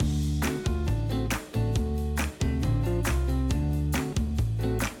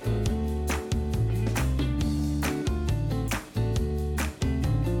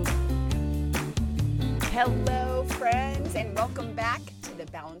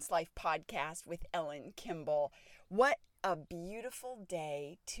Balanced Life podcast with Ellen Kimball. What a beautiful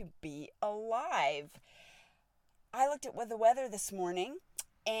day to be alive. I looked at the weather this morning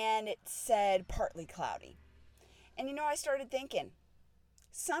and it said partly cloudy. And I started thinking,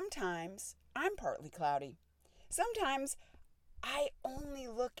 sometimes I'm partly cloudy. Sometimes I only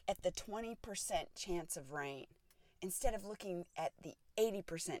look at the 20% chance of rain instead of looking at the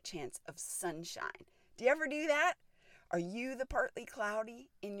 80% chance of sunshine. Do you ever do that? Are you the partly cloudy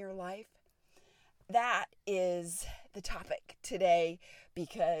in your life? That is the topic today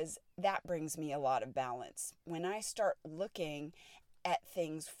because that brings me a lot of balance. When I start looking at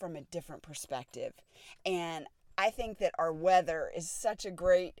things from a different perspective. And I think that our weather is such a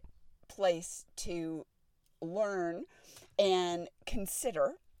great place to learn and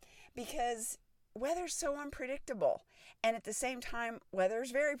consider because weather's so unpredictable. And at the same time,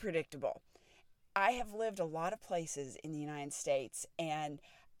 weather's very predictable. I have lived a lot of places in the United States, and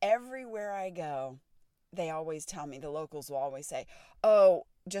everywhere I go, they always tell me, the locals will always say, oh,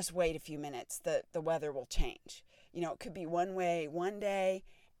 just wait a few minutes, the weather will change. It could be one way one day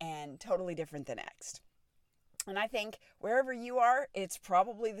and totally different the next. And I think wherever you are, it's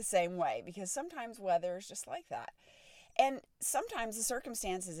probably the same way because sometimes weather is just like that. And sometimes the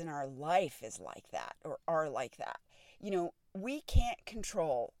circumstances in our life is like that or are like that. We can't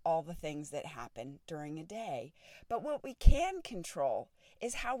control all the things that happen during a day, but what we can control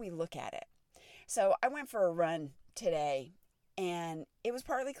is how we look at it. So I went for a run today and it was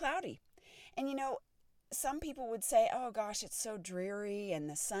partly cloudy. And some people would say, oh gosh, it's so dreary and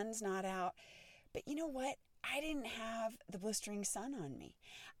the sun's not out. But you know what? I didn't have the blistering sun on me.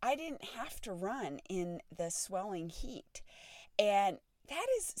 I didn't have to run in the swelling heat. And that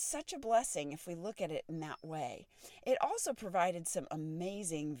is such a blessing if we look at it in that way. It also provided some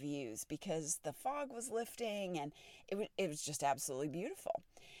amazing views because the fog was lifting and it was just absolutely beautiful.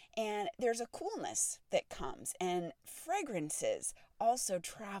 And there's a coolness that comes, and fragrances also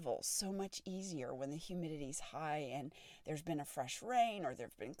travel so much easier when the humidity's high and there's been a fresh rain or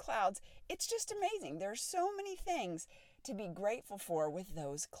there's been clouds. It's just amazing. There's so many things to be grateful for with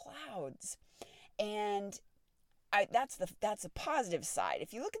those clouds. And that's the positive side.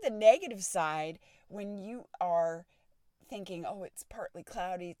 If you look at the negative side, when you are thinking, oh, it's partly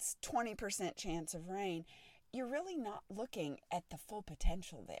cloudy, it's 20% chance of rain, you're really not looking at the full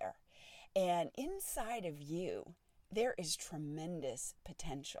potential there. And inside of you, there is tremendous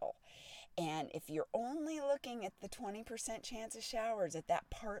potential. And if you're only looking at the 20% chance of showers, at that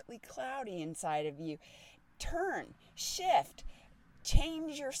partly cloudy inside of you, turn, shift,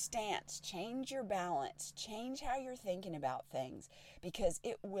 change your stance, change your balance, change how you're thinking about things, because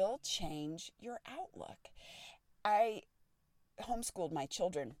it will change your outlook. I homeschooled my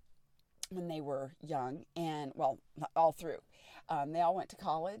children when they were young and, all through. They all went to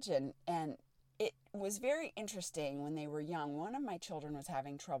college and it was very interesting when they were young. One of my children was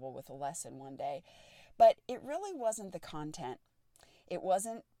having trouble with a lesson one day, but it really wasn't the content. It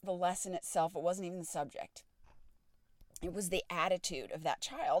wasn't the lesson itself. It wasn't even the subject. It was the attitude of that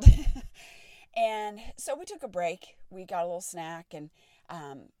child. And so we took a break. We got a little snack and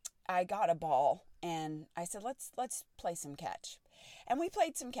I got a ball and I said, let's play some catch. And we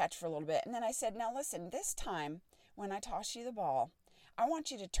played some catch for a little bit. And then I said, now listen, this time when I toss you the ball, I want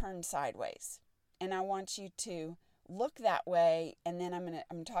you to turn sideways. And I want you to look that way. And then I'm gonna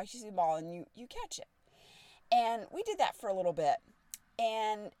toss you the ball and you catch it. And we did that for a little bit.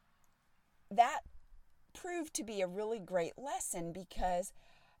 And that proved to be a really great lesson because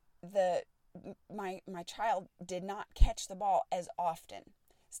my child did not catch the ball as often.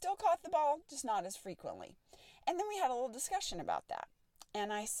 Still caught the ball, just not as frequently. And then we had a little discussion about that.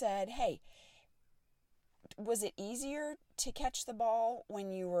 And I said, hey, was it easier to catch the ball when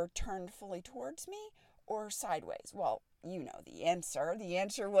you were turned fully towards me or sideways? Well, you know the answer. The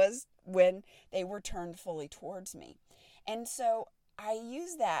answer was when they were turned fully towards me. And so I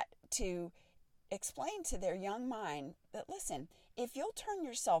use that to explain to their young mind that, listen, if you'll turn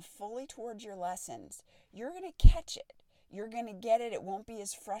yourself fully towards your lessons, you're going to catch it. You're going to get it. It won't be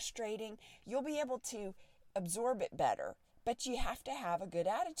as frustrating. You'll be able to absorb it better. But you have to have a good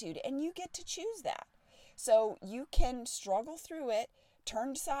attitude, and you get to choose that. So you can struggle through it,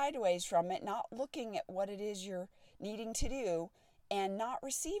 turn sideways from it, not looking at what it is you're needing to do, and not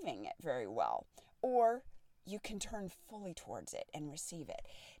receiving it very well. Or you can turn fully towards it and receive it.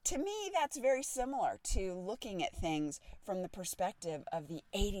 To me, that's very similar to looking at things from the perspective of the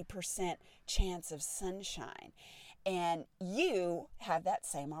 80% chance of sunshine. And you have that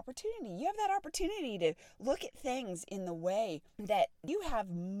same opportunity. You have that opportunity to look at things in the way that you have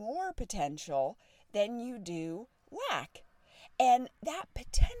more potential than you do lack. And that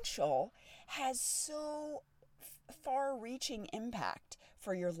potential has so far-reaching impact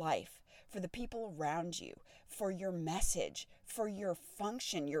for your life, for the people around you, for your message, for your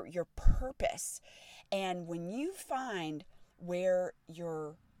function, your purpose. And when you find where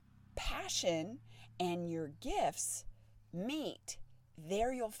your passion and your gifts meet,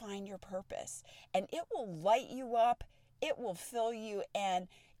 there you'll find your purpose. And it will light you up, it will fill you, and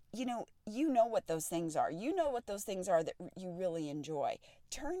you know what those things are. You know what those things are that you really enjoy.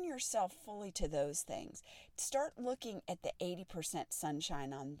 Turn yourself fully to those things. Start looking at the 80%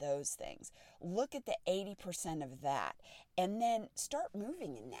 sunshine on those things. Look at the 80% of that. And then start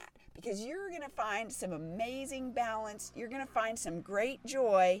moving in that, because you're going to find some amazing balance. You're going to find some great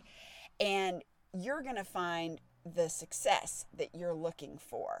joy, and you're going to find the success that you're looking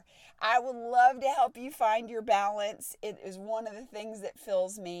for. I would love to help you find your balance. It is one of the things that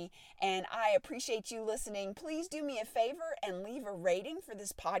fills me, and I appreciate you listening. Please do me a favor and leave a rating for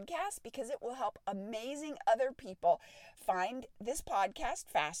this podcast, because it will help amazing other people find this podcast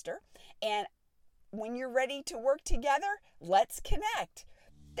faster. And when you're ready to work together, let's connect.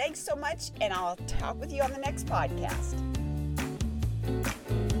 Thanks so much, and I'll talk with you on the next podcast.